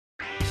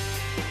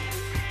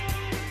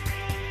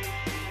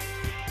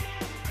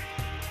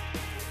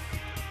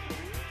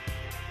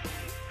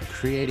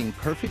Creating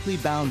perfectly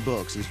bound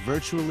books is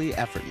virtually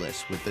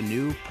effortless with the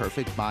new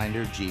Perfect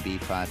Binder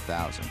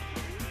GB5000.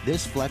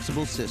 This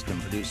flexible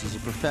system produces a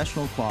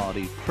professional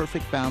quality,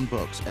 perfect bound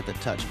books at the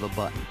touch of a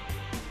button.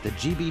 The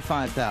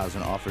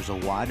GB5000 offers a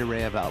wide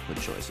array of output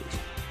choices.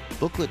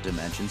 Booklet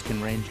dimensions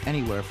can range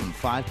anywhere from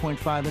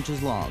 5.5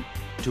 inches long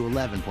to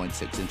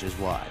 11.6 inches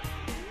wide.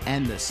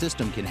 And the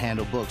system can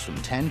handle books from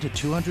 10 to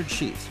 200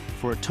 sheets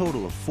for a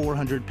total of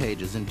 400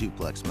 pages in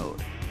duplex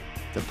mode.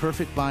 The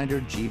Perfect Binder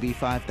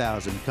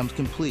GB5000 comes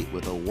complete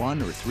with a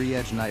 1- or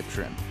 3-edge knife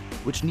trim,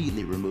 which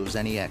neatly removes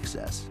any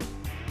excess.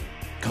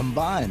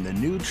 Combine the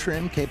new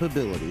trim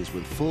capabilities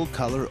with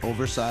full-color,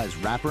 oversized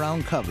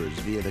wraparound covers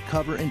via the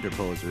cover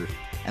interposer,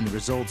 and the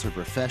results are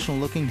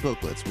professional-looking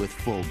booklets with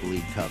full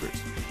bleed covers.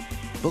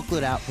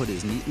 Booklet output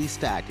is neatly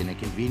stacked in a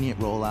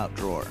convenient roll-out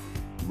drawer,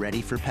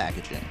 ready for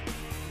packaging.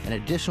 An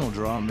additional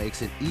drawer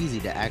makes it easy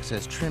to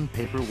access trim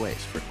paper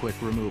waste for quick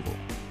removal.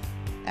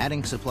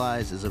 Adding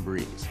supplies is a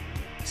breeze.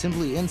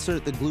 Simply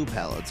insert the glue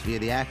pellets via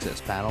the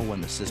access panel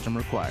when the system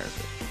requires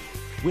it.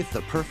 With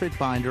the Perfect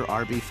Binder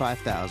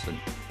RB5000,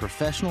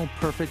 professional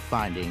perfect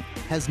binding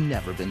has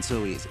never been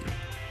so easy.